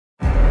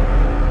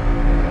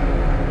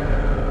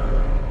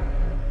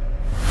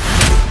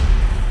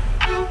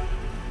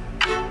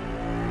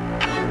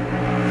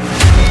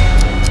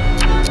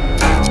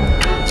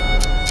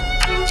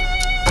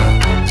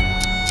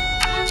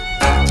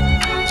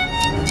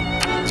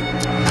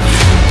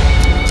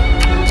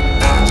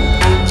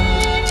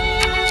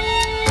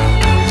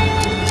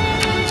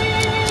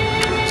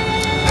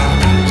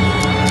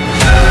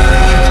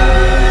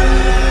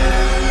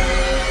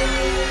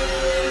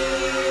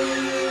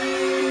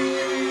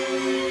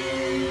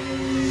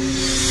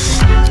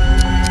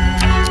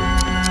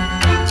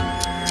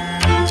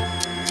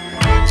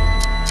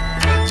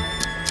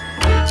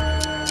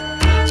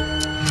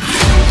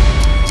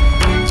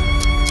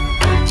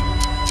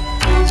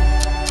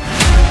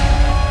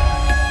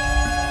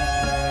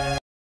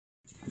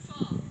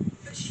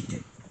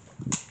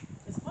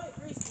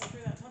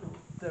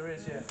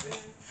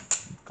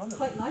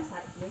quite nice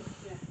actually.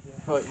 Yeah.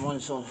 Right,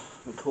 mine's on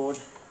record.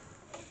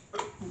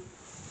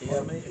 Do you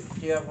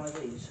have one of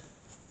these?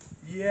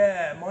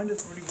 Yeah, mine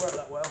doesn't really work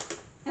that well.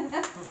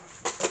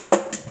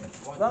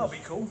 That'll be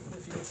cool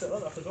if you can set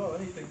that up as well.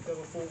 Anything go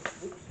full.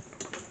 Whoops.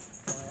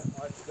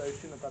 I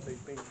shouldn't have had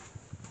those beans.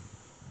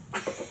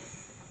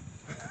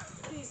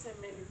 Please don't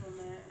make me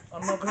vomit.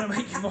 I'm not going to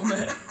make you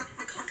vomit.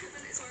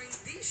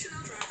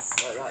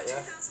 Like that,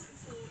 yeah?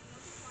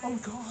 Oh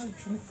god,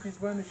 he's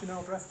wearing a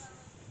Chanel dress.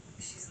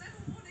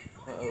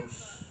 What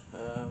else?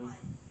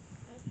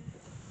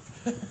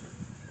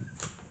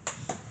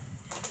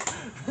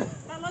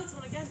 That light's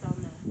on again down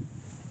there.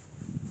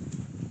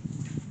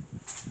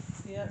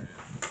 Yeah.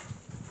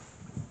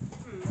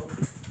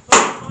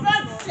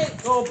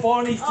 Oh,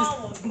 Barney's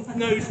just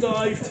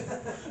nosedived.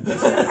 I'm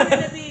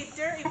going to be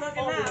dirty bugging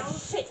now.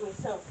 Shit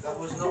myself. That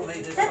was not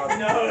me this time.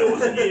 No, it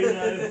wasn't you,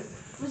 no.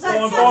 Was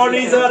Come on,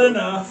 Barney's had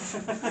enough.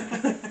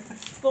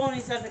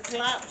 Barney's had a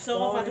collapse,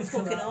 so I've had a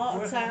fucking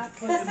heart attack.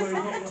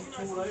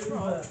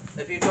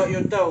 Have you got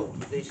your doll,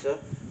 Lisa?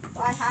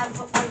 I have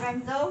got my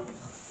REM doll.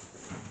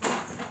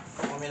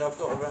 I mean, I've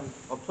got a REM.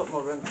 I'll put my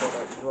REM card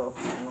out as well.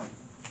 Hang on.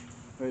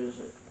 Where is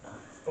it?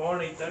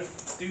 Barney, don't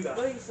do that.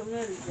 Wait, some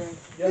energy.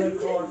 Yellow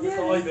card for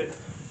diving.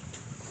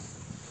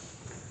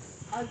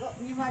 I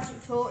got my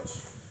magic torch.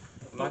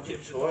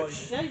 Magic torch.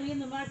 Show me in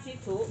the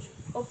magic torch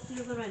off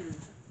the other end.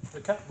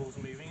 The cat ball's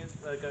moving,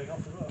 they're going off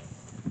as well.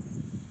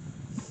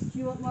 Do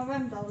you want my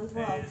REM doll as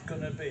well? It's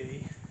going to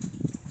be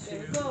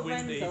Yeah, too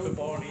windy for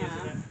Barney,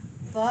 isn't it?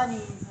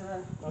 Barney's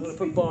I'm going to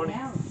put Barney.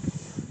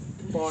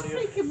 Barney.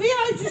 Freaking me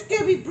out, just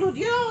gave me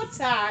bloody heart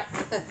attack.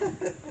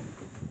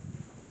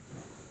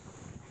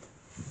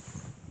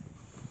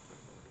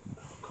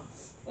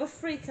 I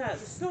freak out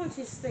the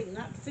slightest thing,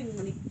 that thing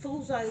when he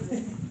falls over,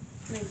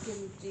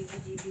 making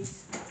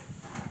jiggy-jiggies.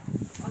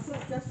 I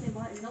thought Justin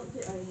might have knocked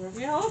it over.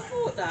 Yeah, I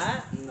thought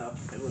that. No,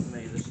 it wasn't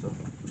me this time.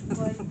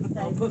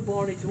 I'll put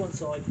Barney to one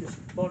side, because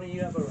Barney,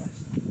 you have a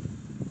rest.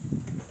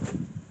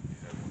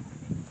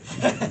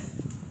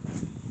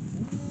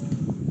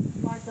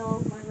 My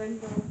doll, my REM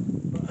doll.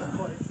 That's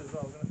quite interesting as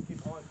well. We're going to have to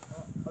keep an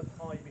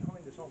eye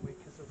behind us, aren't we?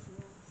 Because of...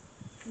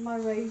 My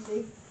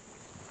Rosie.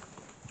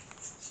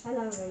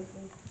 Hello,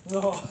 Rosie.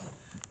 Oh,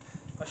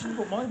 I should have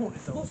put my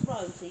haunted doll. What's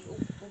Rosie?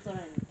 What's her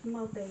name?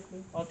 My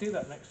baby. I'll do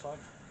that next time.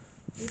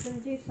 You're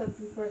going to do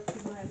something for it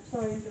tonight. I'm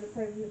sorry, I'm going to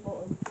throw you the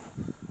bottom.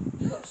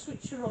 You've got to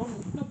switch her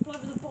on, not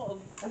plug the bottom.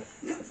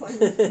 Find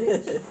the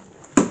switch.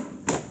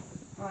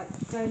 Right,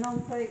 going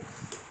on, folks.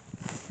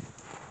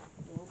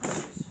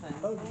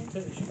 Oh,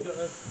 she's got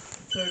a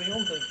turning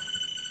on thing.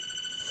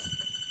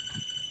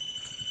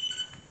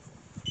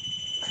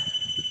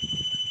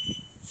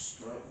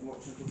 Right, I'm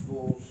watching the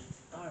balls.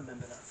 I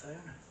remember that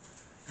phone.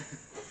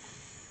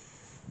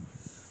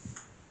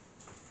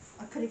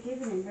 I could have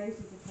given him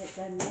Rosie to take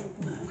down the end.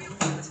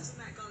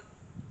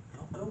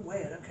 Oh, go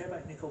away, I don't care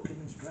about Nicole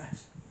Kidman's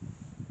dress.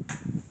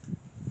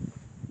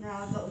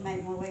 Now I've got to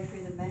make my way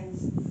through the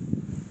maze.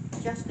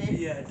 Justin,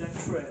 Yeah, don't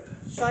trip.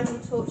 shine your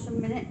torch a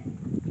minute.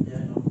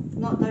 Yeah, no.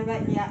 Not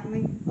directly at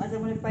me. I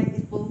don't want to break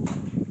this ball.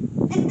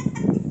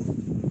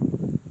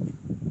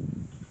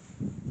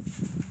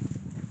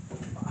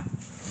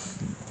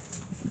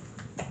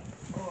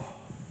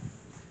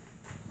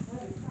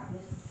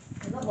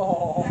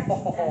 Oh.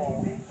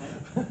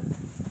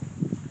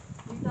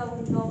 You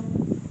double dog.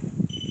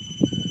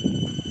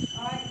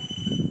 Alright.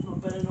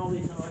 Not better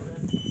nolly tonight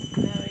then.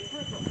 No, he's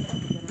not got better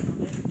than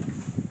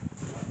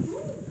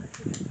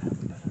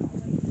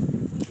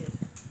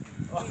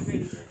He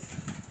really did.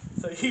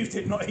 So you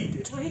did, not he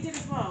did. Well, he did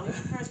as well. He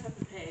prefers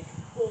Peppa Pig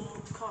or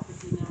carpet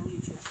cleaner on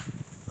YouTube.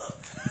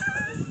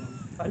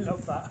 I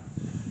love that.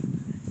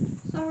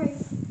 Sorry.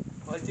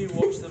 I do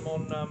watch them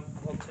on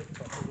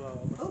TikTok as well.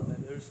 I must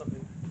admit, there is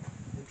something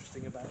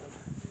interesting about them.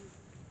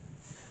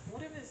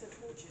 What if it's a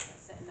torture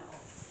that's setting that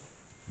off?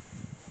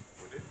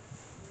 Would it? I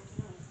don't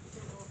know. It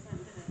didn't go off then,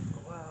 did it?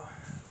 Wow.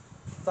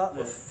 That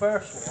the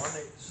first one,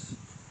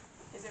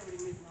 Is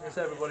everybody moving around? it's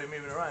everybody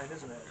moving around,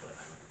 isn't it? But it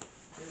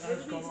Maybe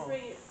has we gone need to on.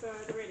 bring it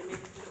further in and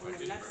maybe put it on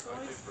the left I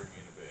side. did bring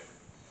in a bit.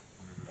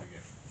 Move it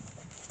again.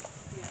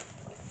 Yeah.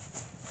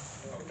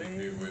 I'll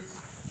leave you with.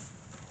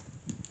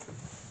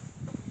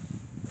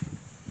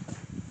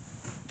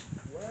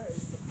 Where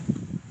is the...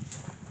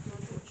 My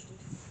torch did.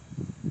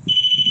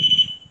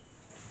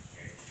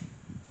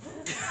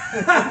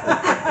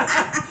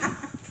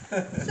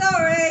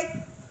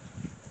 Sorry.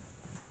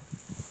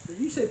 Did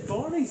you say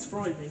Barney's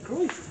fried me,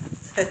 Christ?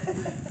 Oh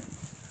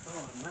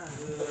man.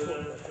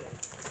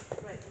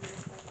 Right, and then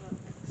it's back up.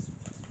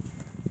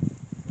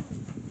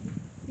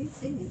 Who's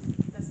singing?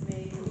 That's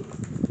me.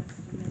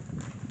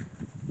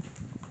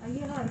 Are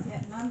you alive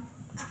yet, Mum?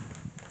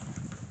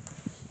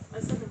 I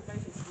sent them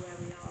photos of where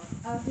we are.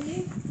 Oh, do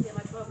you? Yeah,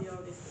 my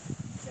 12-year-old is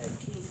very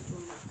keen to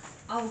join us.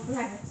 Oh,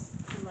 bless.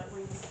 I'm like,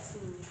 when you're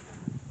 16,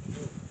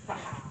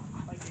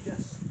 Thank you,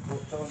 Jess.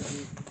 What time do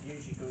you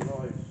usually go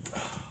live?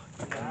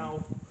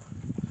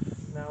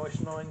 Now it's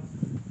 9.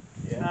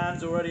 Yeah.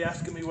 Anne's already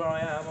asking me where I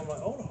am. I'm like,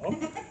 hold on.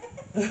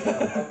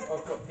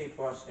 I've got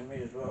people asking me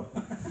as well.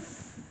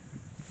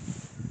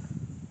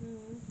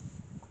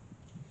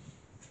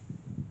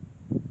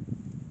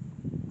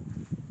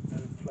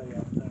 Don't play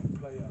up, don't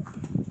play up.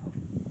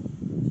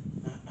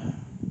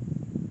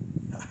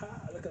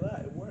 Look at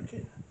that, it's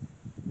working.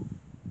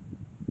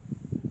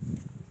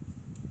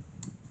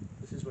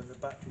 This is when the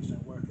batteries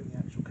don't work in the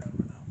actual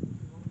camera now.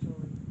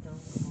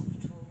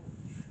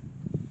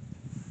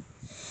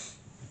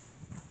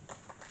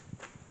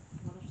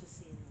 I'll have to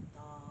see in the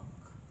dark.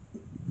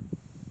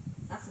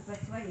 That's the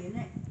best way, isn't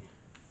it?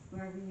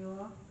 Wherever you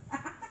are.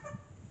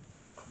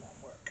 Come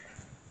on, work.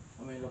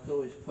 I mean, I could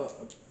always put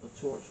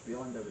a torch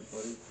behind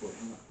everybody, but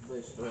in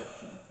this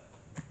direction.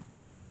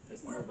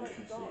 It's If not nobody like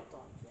can dark see.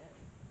 dark yet.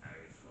 No,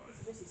 it's fine.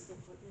 It's busy stuff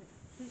like it.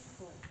 She's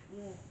quite,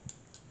 yeah.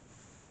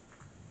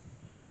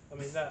 I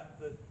mean,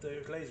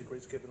 the laser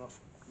grid's giving off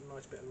a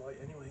nice bit of light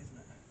anyway, isn't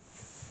it?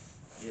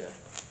 Yeah.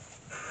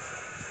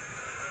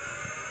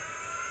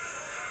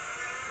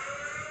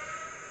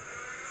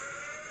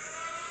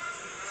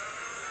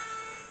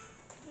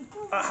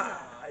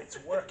 Aha! It's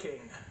working.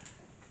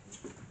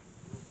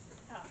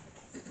 Ah,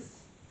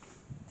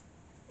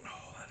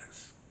 Oh, that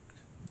looks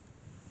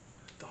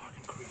dark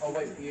and creepy. I'll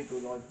wait for you to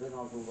go live, then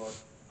I'll go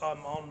live.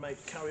 I'm on, mate.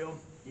 Carry on.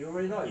 You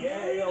already live?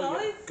 Yeah, you oh, yeah.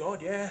 live?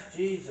 God, yeah.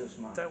 Jesus,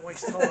 man. Don't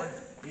waste time.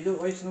 You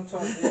don't waste no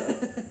time, do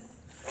you?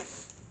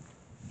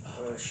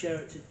 I'll share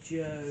it to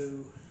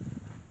Joe.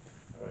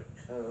 Right,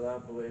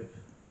 collab with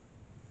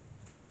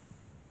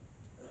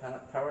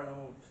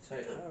Paranormal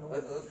Potato.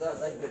 Paranormal.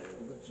 That bit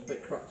looks a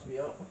bit cracks me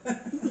up.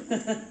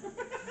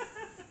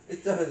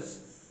 It does.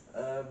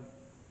 Now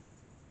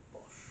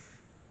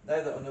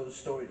that I know the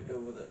story to go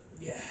with it.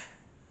 Yeah.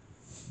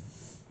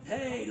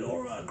 Hey,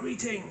 Laura,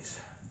 greetings.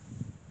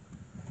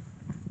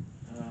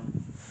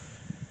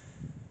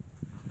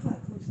 Quite a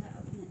cool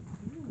setup, isn't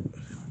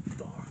it?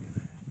 Dark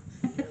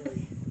and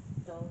eerie.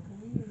 Dark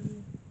and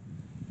eerie.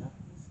 Dark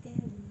and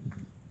scary.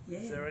 Yeah.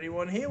 Is there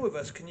anyone here with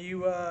us? Can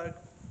you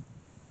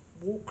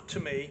walk to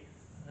me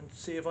and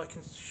see if I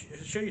can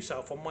show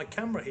yourself on my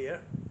camera here?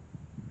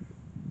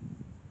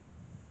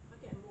 I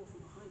get more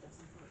from behind us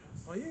than front of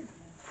us. Are you?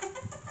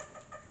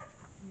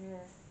 Yeah.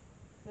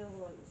 Feel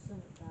like there's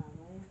something down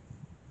there.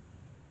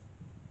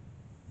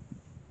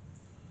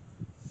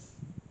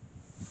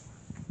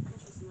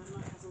 Interesting, that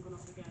light hasn't gone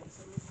off again,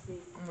 so it must be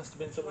Must have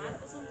been something.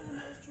 plant or something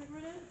that was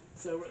triggering it.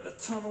 So we're at the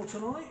tunnel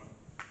tonight.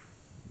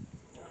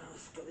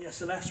 It's got the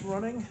SLS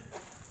running.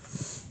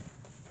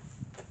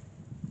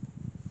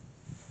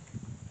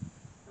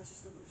 That's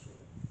just not sure.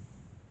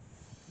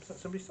 Is that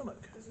somebody's stomach?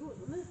 It's yours,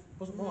 wasn't it?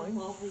 Wasn't No, mine.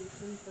 I've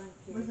eaten, thank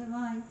you. Was it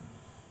mine?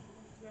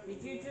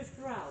 Did you just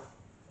growl?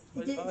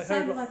 It I didn't heard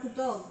sound like- like a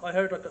dog. I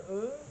heard like a Oh,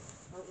 it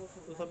or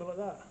wasn't something like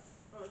that.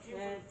 Oh, it came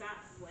Yeah. from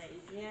that way.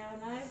 me. Yeah, I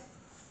know. If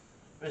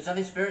there's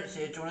any spirits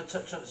here, do you want to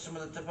touch on some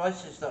of the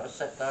devices that are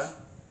set down?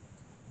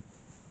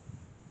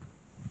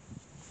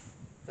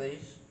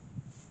 Please?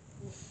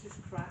 It's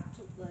just cracked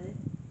up there.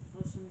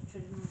 Or something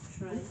treading on a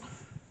tray.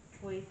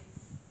 Twig.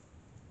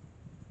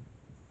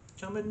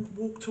 Come and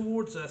walk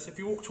towards us. If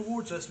you walk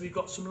towards us, we've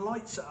got some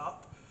lights set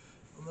up,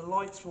 and the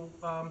lights will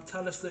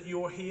tell us that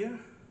you're here.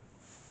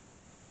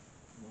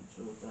 Not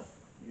sure what that.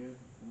 You?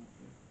 Thank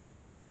you.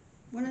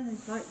 One of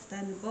those lights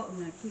down the bottom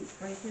there keeps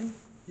breaking.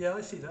 Yeah,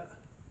 I see that.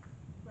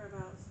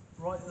 Whereabouts?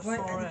 Right at the Right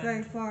far at the end.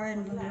 very far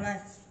end on the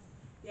left.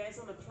 Yeah, it's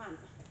on a plant.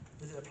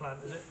 Is it a plant?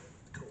 Is it?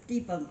 Cool.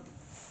 Debunked.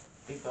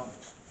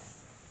 Debunked.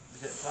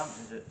 Is it a plant?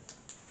 Is it?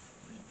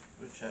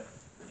 We'll check.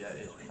 Yeah,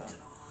 it is a plant.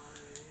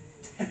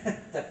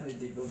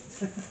 Definitely debunked.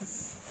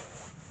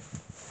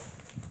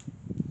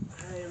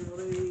 Hey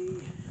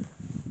everybody.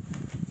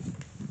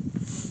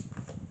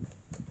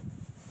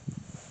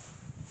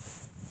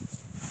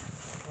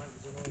 Right,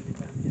 there's an oily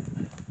man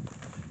here.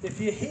 If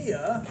you're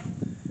here,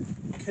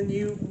 can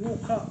you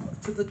walk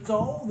up to the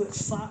doll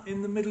that's sat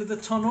in the middle of the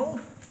tunnel?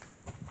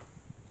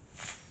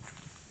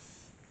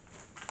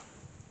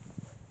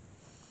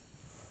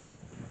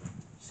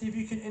 See if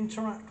you can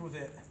interact with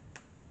it.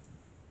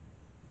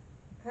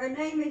 Her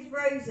name is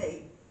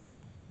Rosie.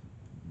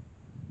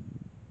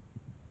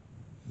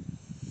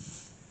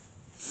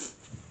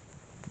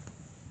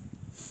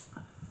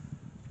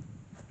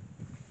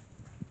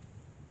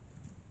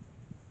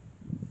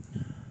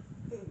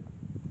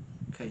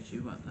 In case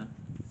you weren't then.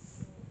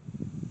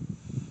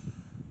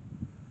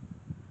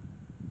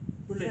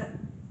 Brilliant.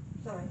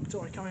 Sorry.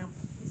 Sorry, carry on.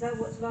 Is that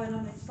what's lying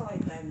on its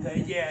side down there?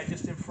 Yeah,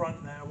 just in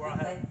front there where I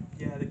Okay. had,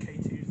 yeah, the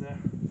K2's there.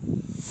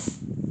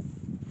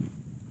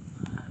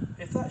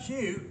 If that's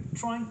you,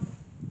 try and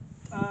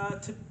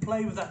to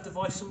play with that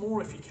device some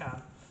more if you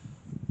can,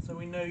 so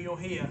we know you're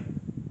here.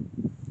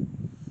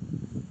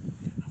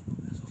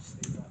 I'll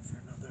save that for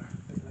another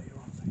bit later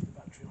on, save the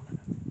battery on it.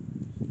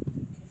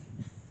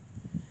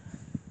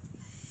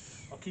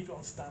 I'll keep it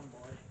on standby.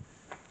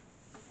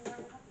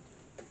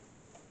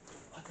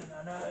 I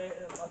don't know,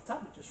 my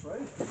tablet just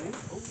froze.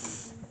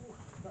 Oh,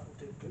 that'll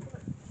do good,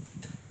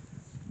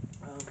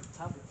 won't it?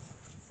 Tablet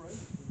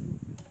froze.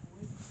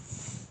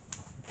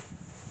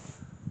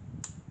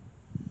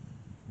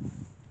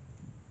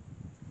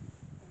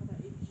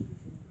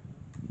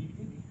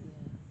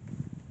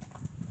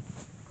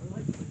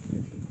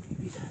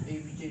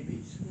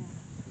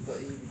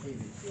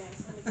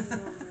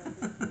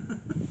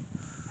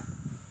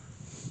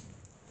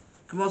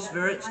 Come on,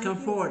 spirits, come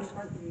forward. In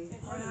front of me,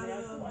 I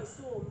thought I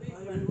saw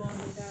movement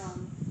running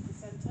down the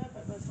centre,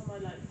 but by the time I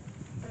like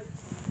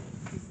focused on it,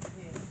 it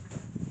disappeared.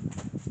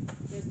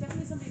 There's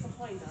definitely somebody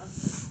behind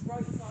us,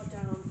 right far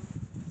down,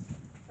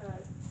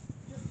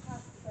 just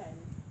past the bend,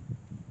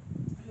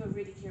 who are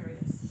really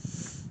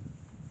curious.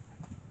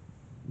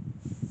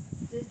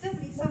 There's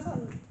definitely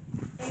something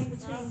in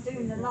between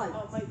doing the light.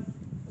 Oh, was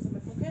it my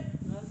pocket?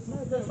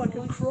 No, there's like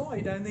a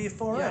cry down the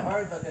far Yeah, end. I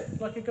heard that.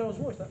 Like a girl's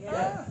voice. Like, Yeah.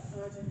 ah.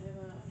 Oh, I didn't hear that.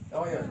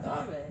 Oh, I heard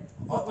that.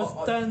 That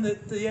was down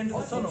the end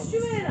of the tunnel. Did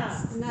you hear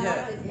that? No,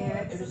 Yeah. I didn't hear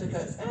it. It was like a...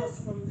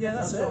 Yeah,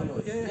 that's all it.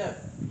 noise. Yeah. Yeah.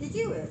 Did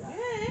you hear that?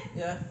 Yeah.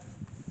 Yeah.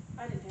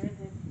 I didn't hear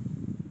anything.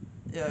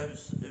 Yeah, it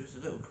was a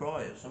little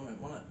cry or something,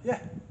 wasn't it? Yeah.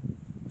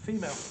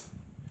 Female.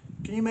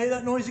 Can you make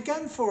that noise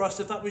again for us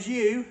if that was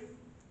you?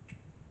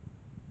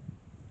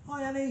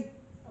 Hi, Annie.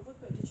 I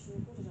would put a digital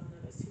recorder down there,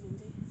 but it's too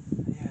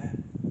windy. Yeah.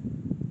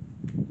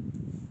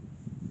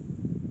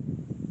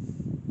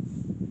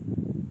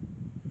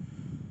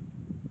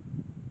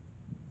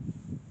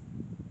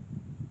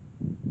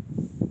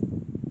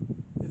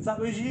 If that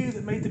was you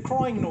that made the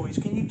crying noise,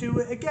 can you do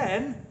it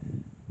again?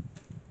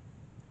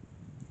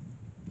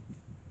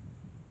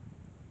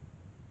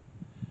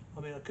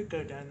 I mean, I could go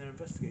down there and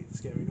investigate the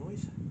scary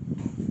noise.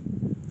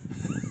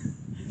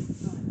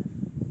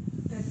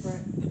 Go for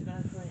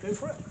it. Go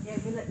for it. Yeah,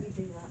 we'll let you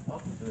do that. I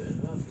can do it as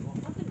well if you want.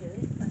 I can do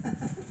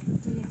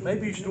it. Do you do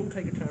Maybe it? you should all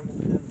take a turn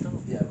walking down the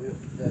tunnel. Yeah, we'll...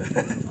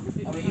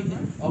 I mean, you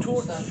can... I can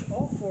Torch stand...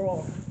 off or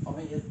on? I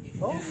mean, you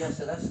can Off? do the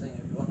SLS thing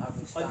if you want. I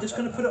can stand I'm just up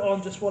going to put now. it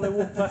on just while I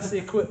walk past the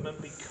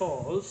equipment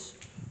because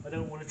I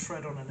don't want to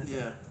tread on anything.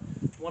 Yeah.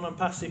 When I'm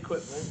past the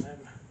equipment, then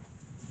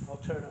I'll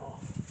turn it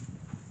off.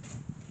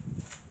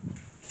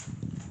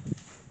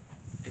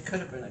 It could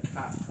have been a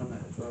cat, couldn't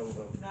it, as well,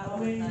 though? No, I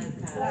mean,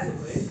 no cat.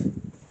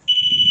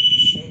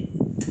 Shit.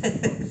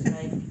 Fuck's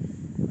sake.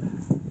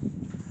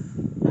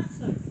 That's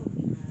so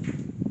fucking loud.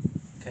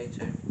 K2.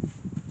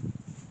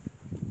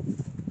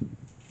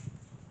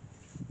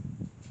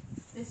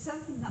 There's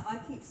something that I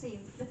keep seeing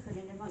flickering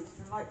in amongst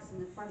the lights in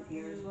the front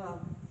here as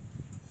well.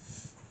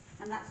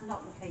 And that's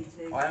not the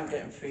K2. I am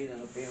getting a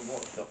feeling of being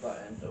watched up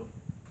that end, though.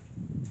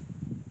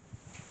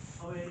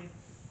 I mean,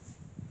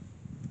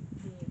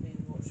 You've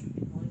been watching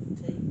behind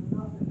the TV.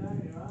 nothing down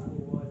here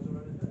animal-wise or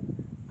anything.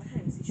 I can't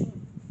even see Sean.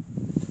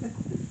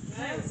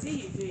 I don't see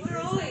you, do you? Where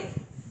are we?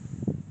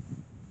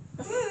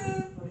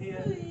 I'm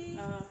here. Whee!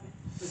 Okay.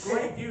 The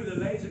great view, the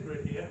laser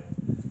grid here.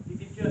 You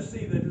can just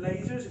see the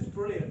lasers, it's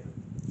brilliant.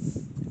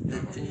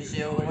 Can you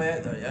see all the way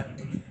out there, yeah?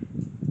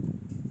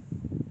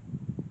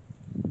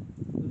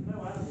 There's no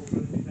animals or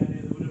anything down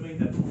here that would have made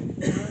that noise.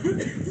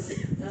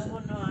 There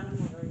were no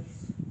animals.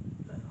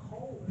 That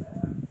hole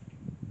there.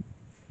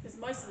 There's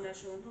mice in there,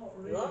 Sean. Not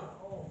really What? a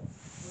hole.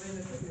 I mean,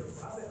 there could be a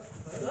rabbit, I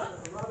suppose. What?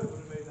 A rabbit would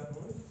have made that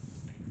noise.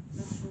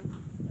 That's Sean.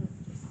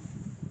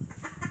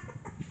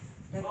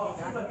 Don't Oh, do I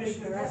feel that. like Mission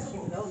Keep her out too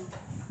Impossible. long.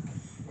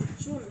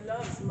 Sean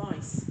loves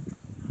mice.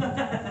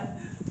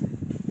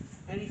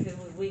 Anything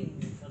with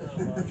wings, I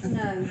don't like.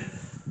 No.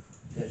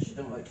 Yeah, she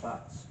don't like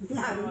bats. I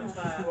No. like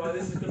that. Right,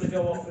 this is going to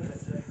go off in it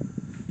today.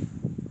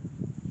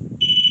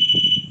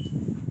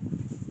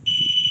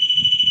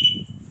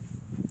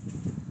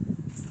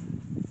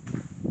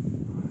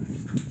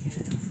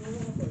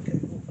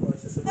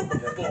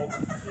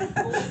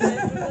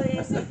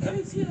 There's that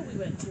Coast Hill we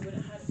went to when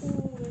it had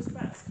all those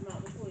bats come out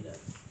of the toilet.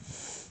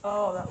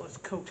 Oh, that was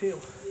Coat Hill.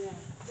 Yeah.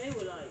 They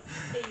were like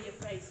in your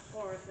face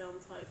horror film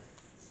type.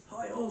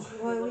 Hi, all.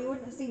 Well, we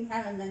wouldn't have seen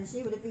Helen then.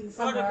 She would have been I'd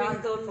somewhere.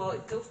 have been done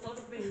like this, I'd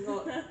have been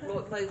like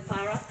Mo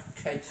Farah.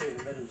 K2 in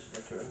the middle's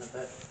flickering a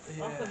bit.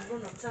 I could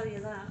run, I'll tell you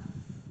that.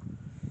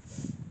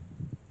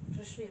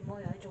 Especially at my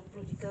age, I'll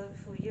bloody go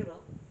before you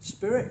lot.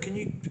 Spirit, can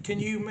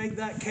you make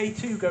that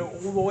K2 go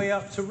all the way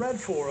up to red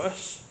for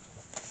us?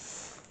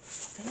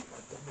 I think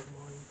I've done with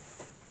mine.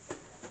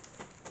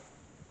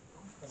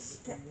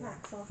 Step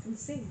back so I can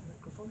see. I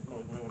don't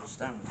know where to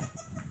stand.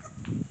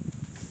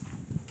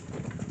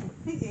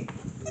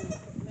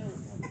 No.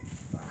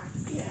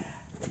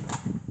 Yeah.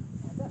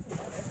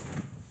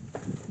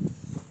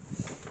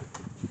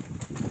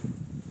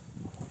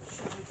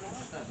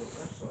 Stand up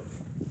that side.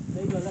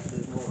 There you go, left.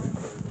 There's more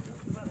improvement.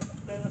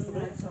 That's the No,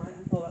 bit. it's alright.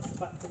 Oh, that's the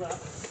back to that.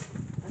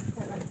 I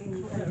quite like being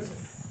There it close. is.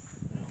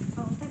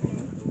 Oh, thank you.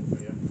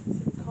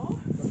 The car?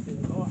 That's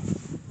in the car.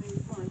 Maybe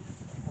fine.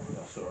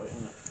 That's alright,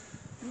 isn't it?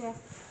 Yeah.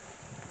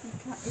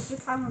 Is the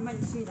camera meant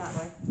to see that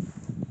way?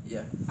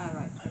 Yeah. Oh,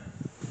 right.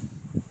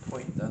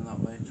 Point down that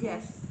way. Towards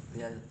Yes.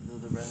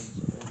 the rents.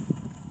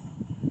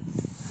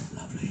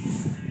 Lovely.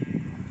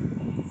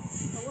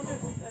 I wonder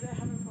if they're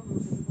having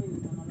problems with the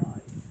wind on the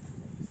live.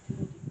 It's too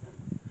windy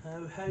for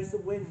them. How's the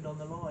wind on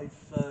the live,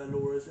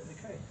 Laura? Is it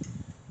okay?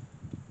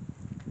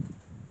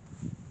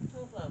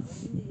 Talk about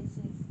windy, is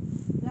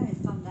it? No,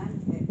 it's gone down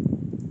a bit.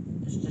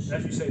 It's just...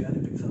 As you say that,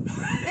 it picks up.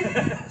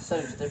 It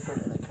sounds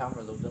different in the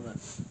camera though, doesn't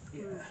it?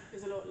 Yeah.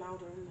 It's a lot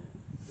louder, isn't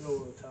it? Laura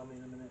will tell me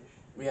in a minute.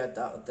 We had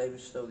that at David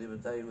Stowe the other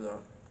day with our...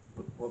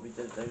 What we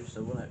did at David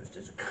Stowe, wasn't it? It was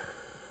just...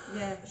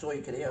 Yeah. That's all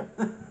you could hear.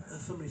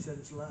 Somebody said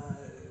it's loud.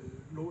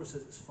 Laura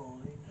says it's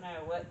fine. No,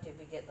 what did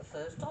we get the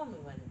first time we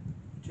went?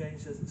 Jane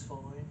says it's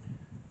fine.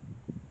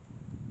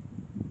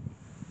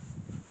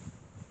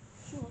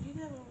 Sure, you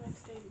know when we went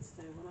to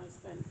Davidstow when I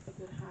spent a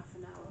good half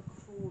an hour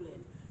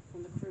crawling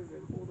from the crew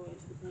room all the way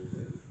to the pool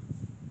room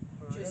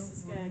just to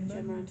scare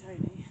Gemma and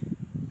Tony?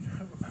 I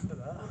don't remember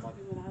that. I might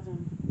be with Adam.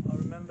 I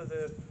remember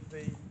the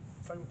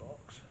phone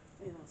box.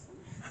 Yeah, that's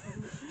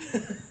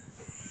funny.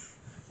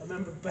 I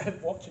remember Ben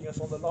watching us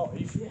on the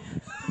live Yeah.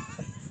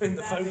 in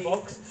the phone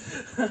box.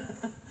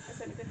 I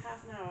spent a good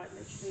half an hour,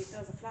 literally, there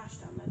was a flash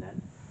down there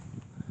then.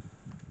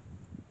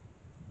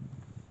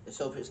 Let's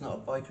hope it's not a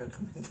biker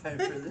coming down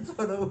through the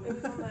tunnel. It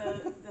was on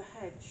the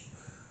hedge.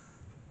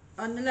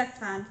 On the left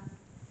hand.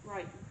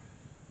 Right.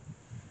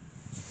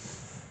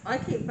 I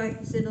keep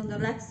focusing on the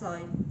left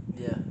side.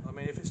 Yeah. I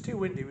mean, if it's too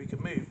windy, we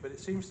can move, but it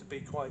seems to be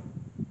quite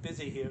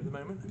busy here at the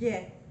moment.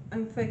 Yeah,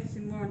 I'm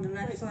focusing more on the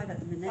left side at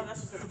the minute. Oh,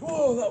 that's just a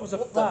Whoa, that was a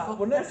What the bat, fuck?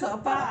 wasn't it? That's not a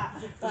bat.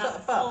 Was that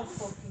a Oh, bat?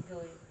 fucking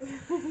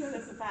going.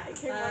 That's a bat. It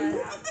came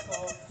right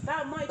out.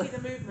 That might be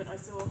the movement I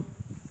saw.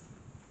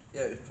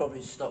 Yeah, it was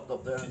probably stopped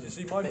up there. Did you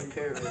see and my bit move?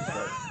 curious, like.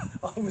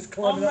 I was I'm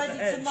climbing up ready the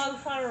to hedge. mow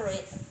farrow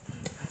it.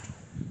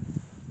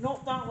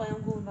 Not that way,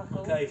 I'm going back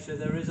home. Okay, so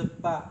there is a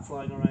bat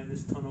flying around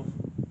this tunnel.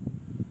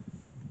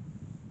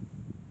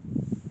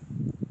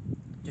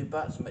 Do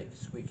bats make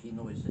squeaky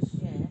noises?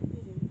 Yeah.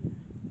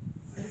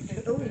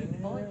 It could have been,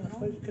 yeah, I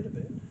suppose it could have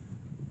been.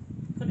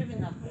 Could have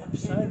been that. It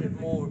sounded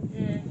more.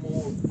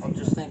 I'm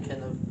just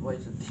thinking of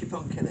ways of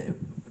debunking it.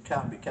 We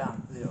can't,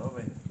 you know what I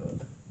mean?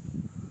 But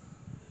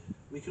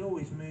We can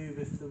always move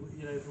if the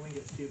if the wind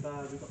gets too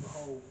bad. We've got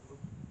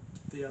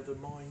the other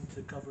mine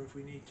to cover if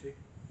we need to.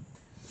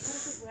 I don't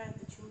think where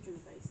the children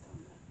are based down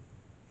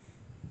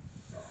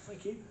there. Oh,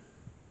 thank you.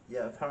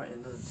 yeah, apparently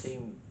another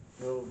team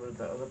were over at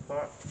the other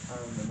part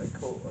and they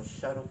caught a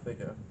shadow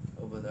figure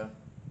over there.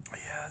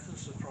 Yeah, that doesn't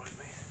surprise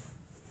me.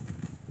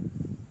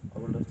 I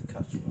would love to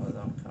catch something like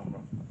that on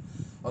camera.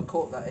 I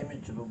caught that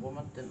image of a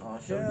woman, didn't I? I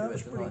showed Yeah, you that it,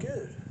 was didn't pretty I?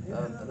 good.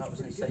 Yeah, And that was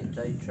in pretty St.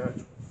 Day Church,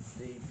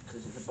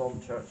 because it's a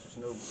bomb church, there's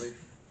no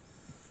roof,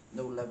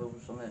 no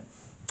levels on it.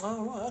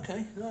 Oh, right,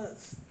 okay. No,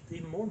 that's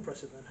even more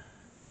impressive then.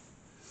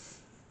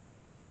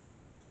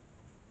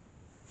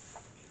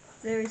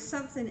 There is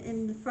something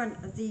in the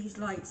front of these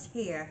lights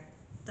here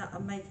that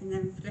are making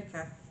them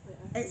flicker.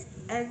 It's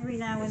every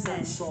now and Is then.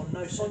 that Son?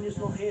 No, Sonia's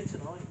not here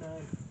tonight, no.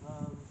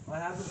 I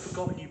haven't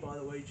forgotten you, by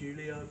the way,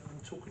 Julie. I'm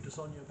talking to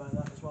Sonia about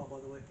that as well, by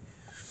the way.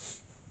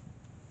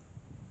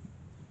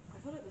 I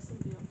feel like there's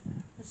somebody up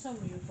there. There's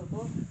somebody up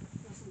above.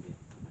 There's somebody up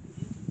there. I can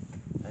hear them.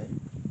 Hey?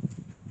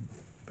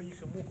 But you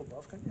can walk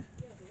above, can't you?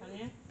 Yeah, there Can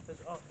is. you? There's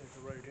a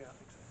road, yeah, I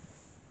think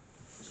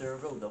so. Is there a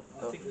road up?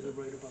 I think there's a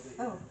road above it.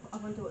 Oh, I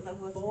wonder what that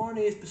was.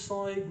 Barney is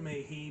beside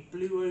me. He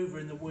blew over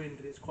in the wind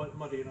and it's quite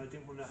muddy and I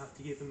didn't want to have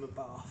to give him a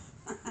bath.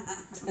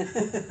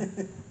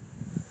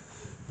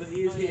 But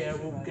he is Oh, here. yes,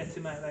 We'll right. get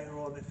him out later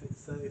on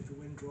if the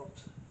wind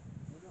drops.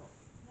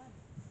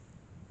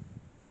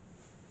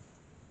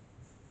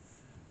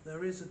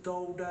 There is a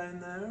doll down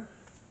there.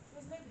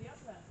 There's nobody up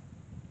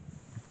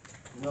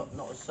there.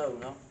 Not a soul,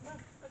 no? No,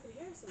 I could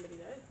hear somebody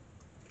though.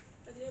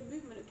 I could hear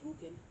movement and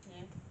talking.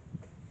 Yeah.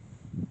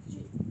 Did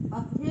you?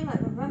 I can hear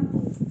like a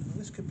rumble.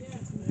 This could be. Yeah.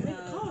 I mean,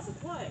 the cars are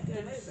quiet going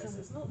over, so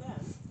it's not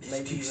them.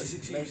 Maybe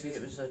Excuses.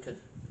 it was like I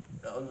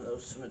don't know,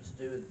 something to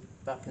do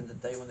with back in the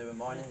day when they were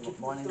mining The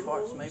parts,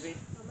 walls. maybe?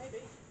 Oh, maybe.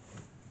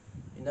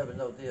 You never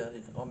know, do you?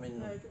 I mean,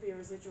 No, it could be a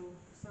residual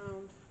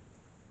sound.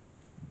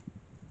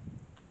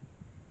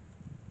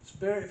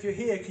 Spirit, if you're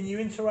here, can you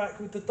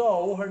interact with the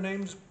doll? Her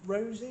name's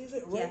Rosie, is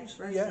it? Yeah, Rose?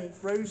 Rosie. Yeah,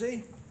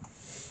 Rosie.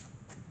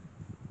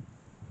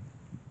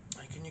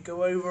 Hey, can you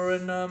go over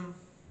and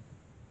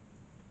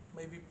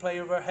maybe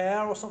play with her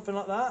hair or something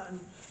like that? And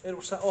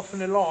it'll set off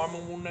an alarm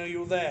and we'll know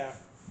you're there.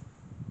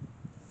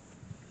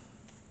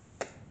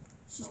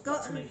 She's Not got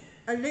back to me.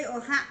 a little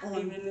hat on.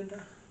 Evening,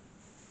 Linda.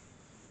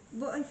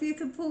 What if you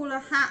could pull her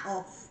hat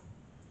off?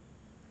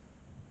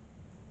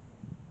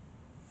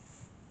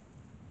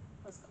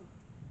 That's cool.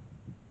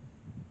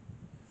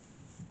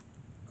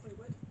 Corey,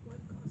 where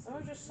I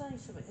was just saying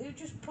something. Who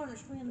just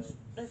punched me in the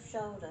left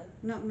shoulder?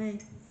 Not me.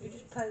 Who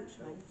just poked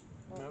me?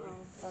 No.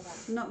 Like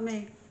that. Not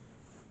me.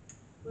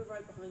 We're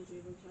right behind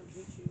you. We can't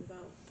reach you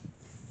without.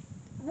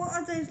 What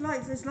are those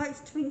lights? Those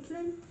lights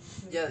twinkling?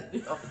 yeah,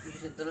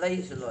 the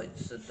laser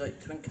lights are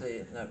like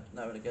twinkly now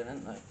and again,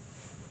 aren't they?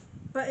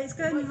 But it's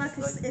going in like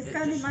Like, it's it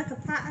going in just- like a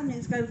pattern.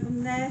 It's going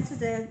from there to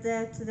there,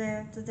 there to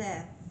there to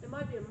there. It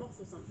might be a moth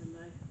or something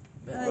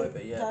though. It Oh, might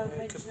be, yeah. Don't Yeah, it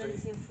mention could be.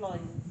 anything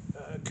flying.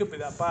 It could be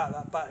that bat.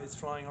 That bat is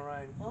flying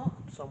around What?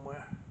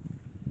 somewhere.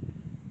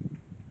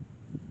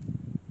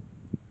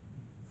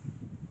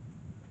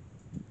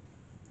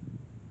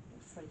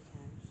 Freak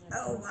out.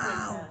 Oh, Freak wow.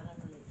 out,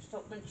 haven't you?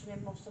 Stop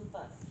mentioning moss and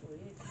bats, will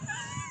you?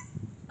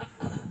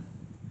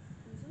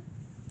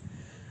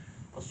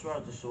 I swear I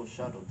just saw a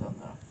shadow down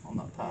there on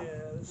that path. Yeah,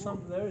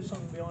 there is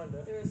something behind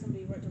it. There is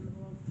somebody right down the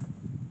bottom.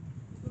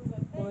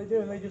 What are they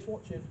doing? They're just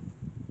watching.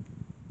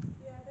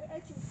 Yeah, they're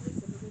edging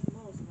closer because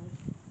miles away.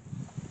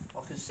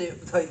 I can see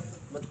it,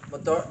 like, my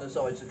darkness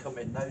eyes are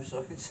coming now, so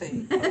I can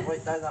see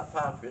right down that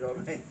path, you know what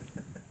I mean?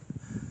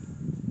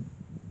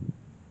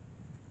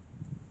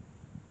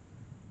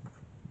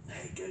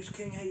 Hey, Ghost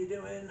King, how you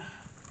doing?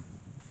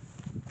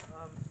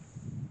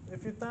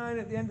 If you're down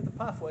at the end of the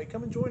pathway,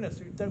 come and join us.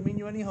 We don't mean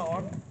you any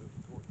harm.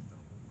 Oh,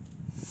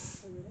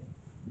 really?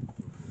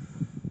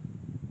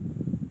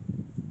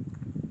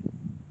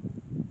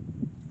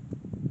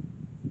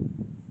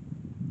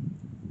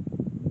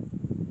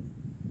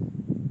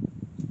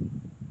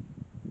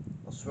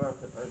 I swear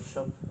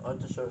I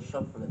just heard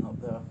shuffling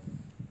up there.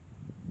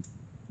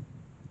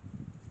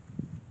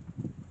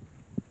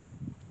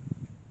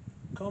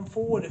 Come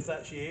forward if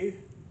that's you.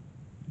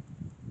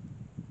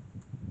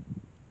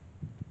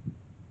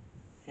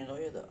 Can you not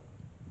hear that?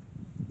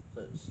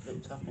 It's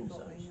little tapping Got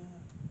sounds.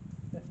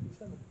 a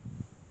SP7.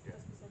 Yeah.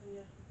 SB7,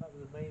 yeah. That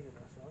was amazing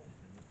last night.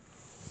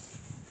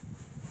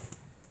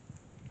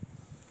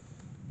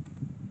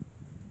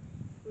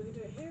 We're going to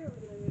do it here, or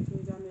we're going to go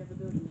down the other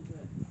building and do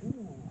it?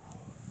 Ooh.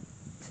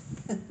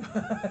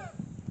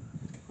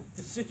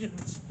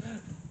 Decisions.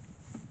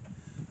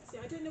 See,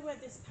 I don't know where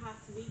this path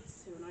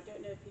leads to, and I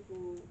don't know if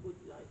people would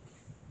like,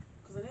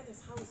 because I know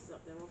there's houses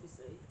up there,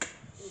 obviously.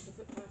 There's the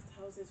footpath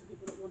houses for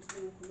people that want to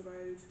walk on the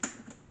road,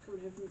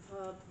 coming home from the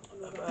pub, and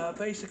all that.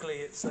 Basically,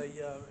 it's a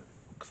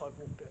because I've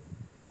walked it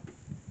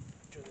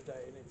during the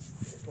day, and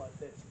it's like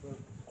this for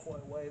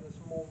quite a way. There's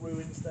some more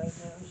ruins down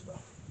there and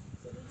stuff.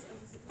 So it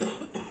leads to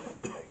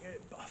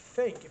But I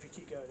think if you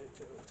keep going,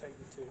 it'll take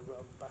you to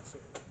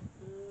Bassett okay.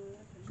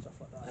 and stuff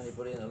like that.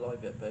 Anybody in alive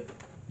yet, babe?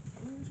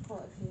 There's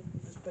quite a few.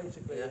 It's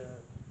basically Yeah.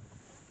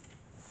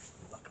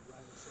 like a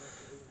round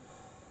circle, isn't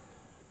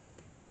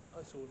it?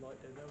 I saw a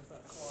light there was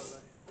that car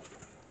there.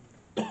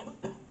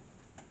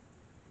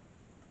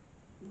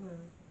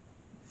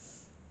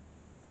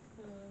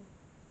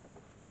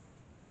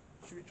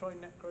 Should we try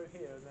Necro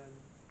here and then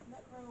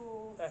Necro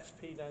or...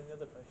 SP down the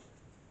other place?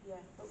 Yeah,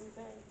 but we need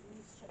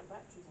to check the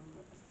batteries on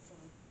the SB7.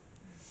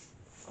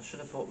 I should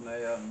have bought my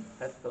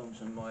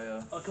headphones and my.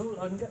 I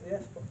can get the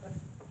S.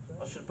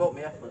 I should have bought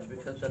my headphones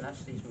because then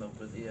Ashley's milk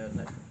with the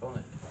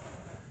Necrophonic.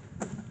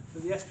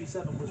 But the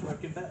SP7 was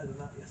working better than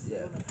that yesterday,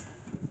 Yeah. wasn't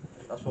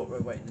it? That's what we're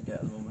waiting to get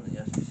at the moment,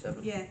 the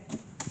SB7. Yeah.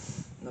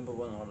 Number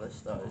one on our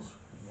list, that is.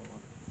 Number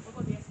one. I've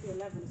got the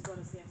SB11 as well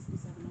as the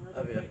SB7, and I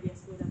Have don't you? rate the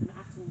SB11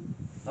 at all.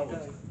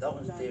 That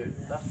one's dear.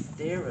 That's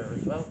dearer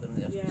as well than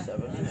the SB7, Yeah, isn't it's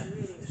it?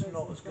 really It's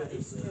not expensive, as good but as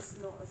it's the-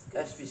 just not as good.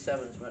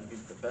 SB7's meant to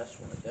be the best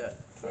one to get.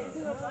 The only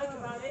thing I like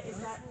about it is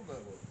that... the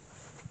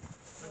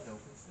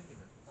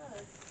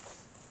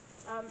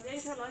only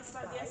thing I like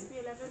about the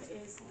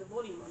SB11 is the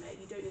volume on it.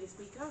 You don't need a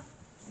speaker,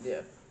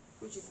 Yeah.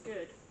 which is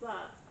good,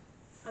 but...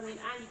 I mean,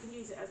 and you can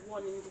use it as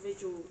one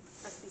individual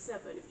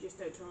SB7 if you just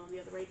don't turn on the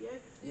other radio,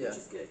 Yeah. which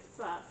is good.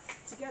 But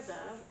together,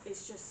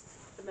 it's just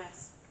a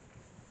mess.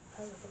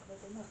 How the fuck have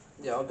I done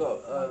that? Yeah, I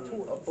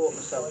bought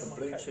myself a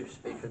Bluetooth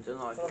speaker,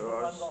 didn't I, But for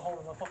I ours. haven't got a hole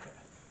in my pocket.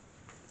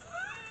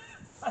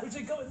 How's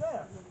it got in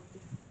there?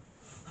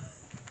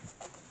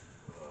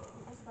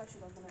 What's the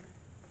battery like on it?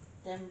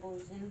 Them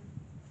boys in.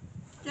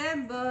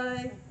 Jen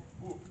boy.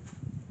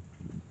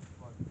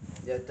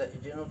 Yeah, do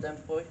you know Den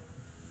Boy?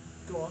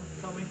 Go on,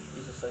 tell me.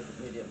 He's a psychic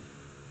medium.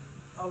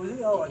 Oh, is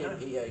he? Oh, I he know.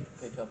 can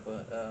pick up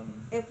a,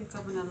 He'll pick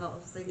up on a lot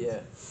of things.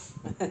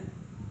 yeah.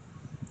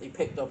 He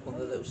picked up on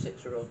the little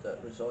 6-year-old that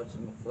resides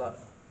in my flat.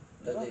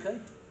 Lily. Okay.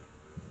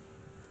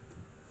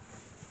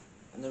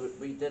 And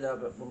we did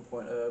have at one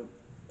point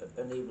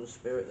an evil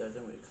spirit there,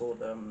 didn't we, called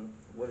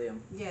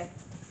William, Yeah.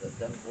 that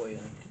Den Boy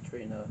and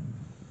Katrina,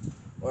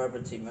 our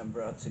other team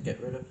member, had to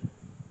get rid of.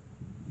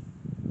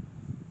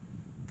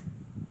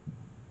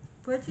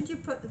 Where did you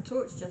put the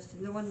torch,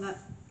 Justin? The one that...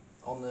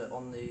 On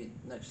the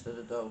next to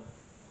the dove.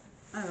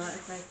 Oh, right,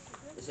 okay.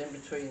 It's in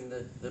between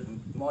the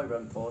my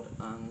REM pod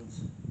and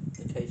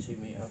the K2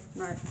 meter.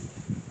 Right.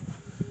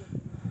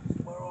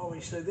 Where are we?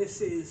 So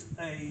this is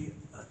a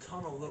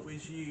tunnel that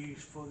was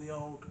used for the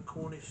old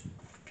Cornish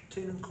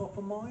tin and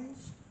copper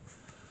mines.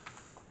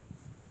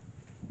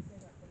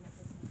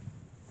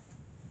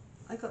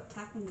 I got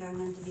tapping going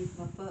underneath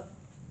my foot.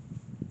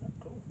 Oh,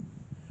 cool.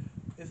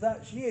 If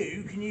that's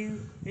you, can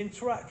you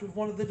interact with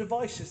one of the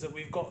devices that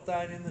we've got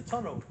down in the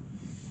tunnel,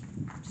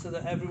 so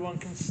that everyone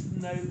can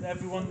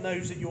everyone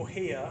knows that you're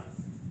here?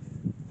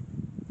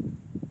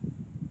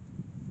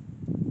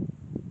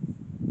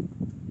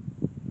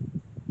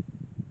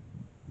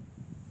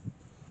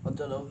 I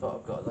don't know, but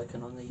I've got like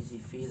an uneasy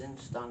feeling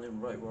standing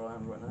right where I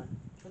am right now.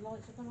 The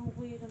lights are going all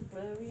weird and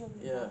blurry on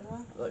the Yeah,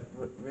 camera. like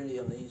really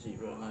uneasy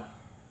right now.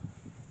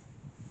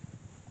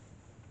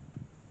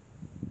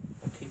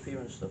 I keep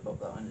hearing stuff up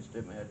that and it's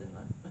doing my head in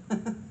now.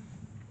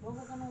 Well,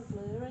 they're going all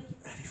blurry.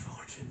 Eddie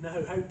Fortune,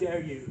 no, how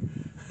dare you?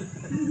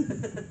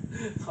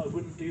 I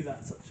wouldn't do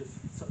that, such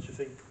a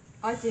thing.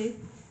 I do.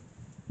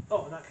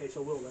 Oh, in that case, I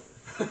will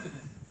then.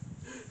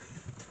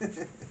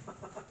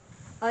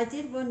 I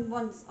did one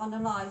once on a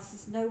live, this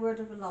is no word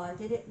of a lie. I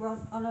did it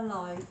on a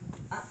live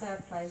at their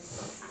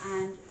place,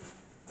 and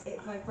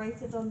it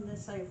vibrated on the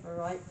sofa,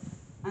 right?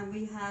 and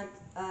we had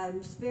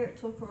Spirit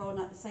Talker on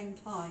at the same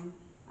time,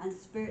 and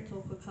Spirit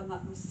Talker come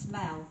up with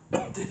smell.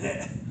 Did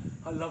it?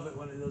 I love it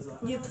when it does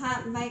that. You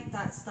can't make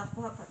that stuff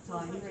up at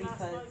Like times. last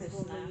night's Refocus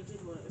one now. when you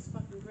did one, it was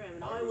fucking grim,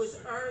 and I was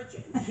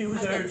urgent. He was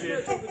And then urgent.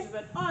 Spirit Talker just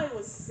went, I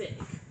was sick.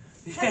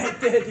 Yeah, it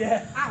did,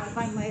 yeah. Ow, I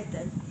banged my head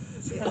then.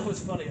 That was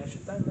funny. I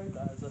should download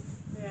that as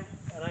Yeah.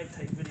 an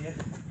outtake video. Do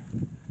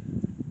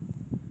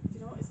you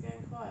know what? It's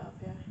getting quiet up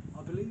here.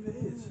 I believe it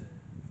is.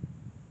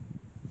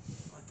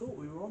 I thought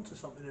we were onto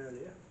something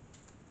earlier.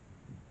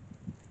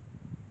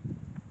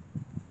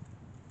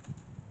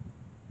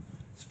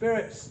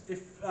 Spirits,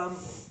 if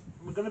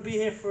we're going to be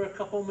here for a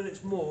couple of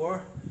minutes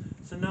more,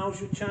 so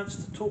now's your chance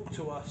to talk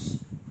to us.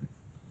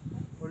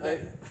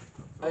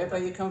 How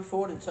about you come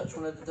forward and touch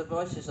one of the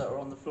devices that are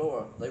on the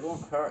floor? They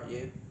won't hurt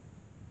you.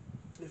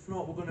 If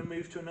not, we're going to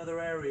move to another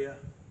area.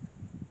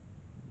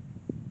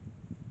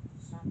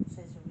 Sam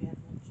says that we have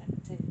much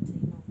activity,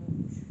 not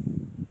much.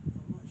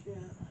 Not much yet.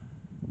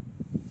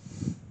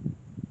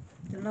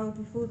 The lull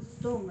before the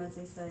storm, as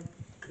they say.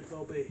 Could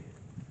well be.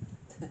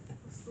 The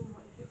storm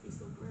might hopefully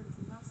still grim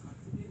from last night,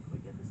 because we didn't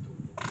quite get the storm,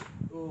 did we?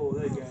 Oh,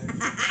 there you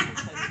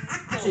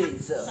go.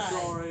 Jesus.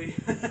 Sorry.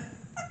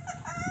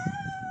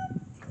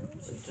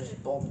 It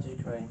just bombed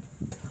Ukraine.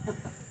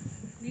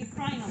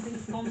 Ukraine, I think,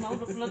 has gone all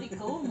the bloody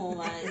Cornwall,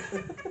 mate.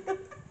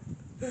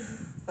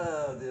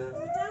 Oh dear.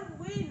 Oh, damn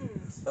wind!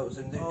 That was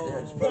a nuclear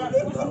Oh. explosion.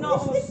 That was that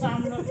not was. us,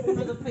 Sam, that's one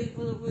of the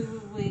people that we were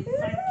with,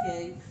 thank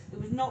you. It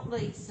was not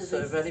Lisa. So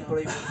if this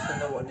anybody time. wants to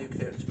know what a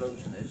nuclear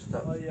explosion is, I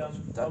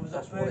was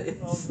that's what it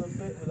I was is. a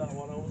bit with that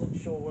one. I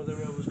wasn't sure whether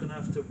I was going to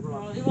have to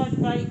Right, run. who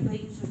had baked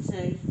beans for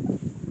tea?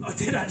 I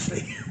did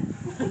actually.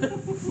 Yeah, I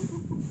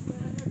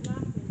heard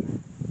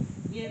laughing.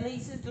 Yeah,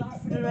 Lisa's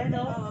laughing her head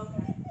off. Oh,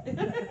 okay.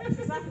 She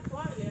was laughing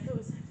quietly, I thought it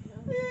was something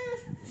else.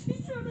 Yeah,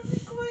 she's trying to be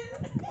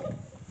quiet.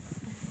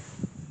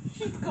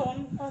 She's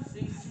gone. I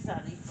see, she's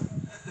had it.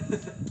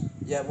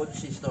 Yeah, once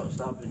she starts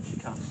laughing, she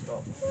can't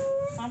stop.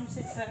 Sam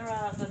sits better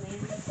out than him.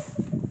 That's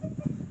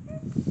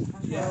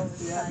what I Yeah, always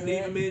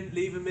say,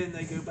 leave them in,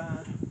 they go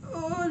bad.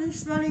 Oh, they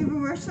smell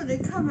even worse when they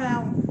come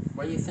out.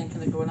 Where are you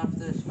thinking of going after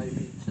this?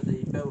 Maybe to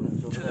the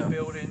buildings over To there? the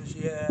buildings,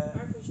 yeah. I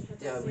reckon we should head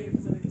Yeah, to we- sea,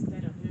 because I think it's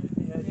dead up here.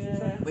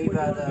 Yeah. We've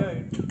Where had do you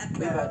wanna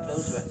we've had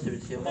loads of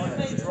activity over Might there.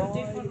 move to a Drive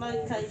different or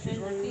location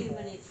in a few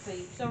minutes,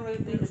 Pete. Sorry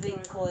we've been a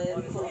bit quiet.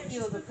 We've got a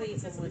few other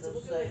people with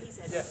us,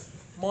 so. Yeah.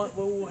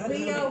 We'll head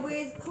We are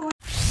with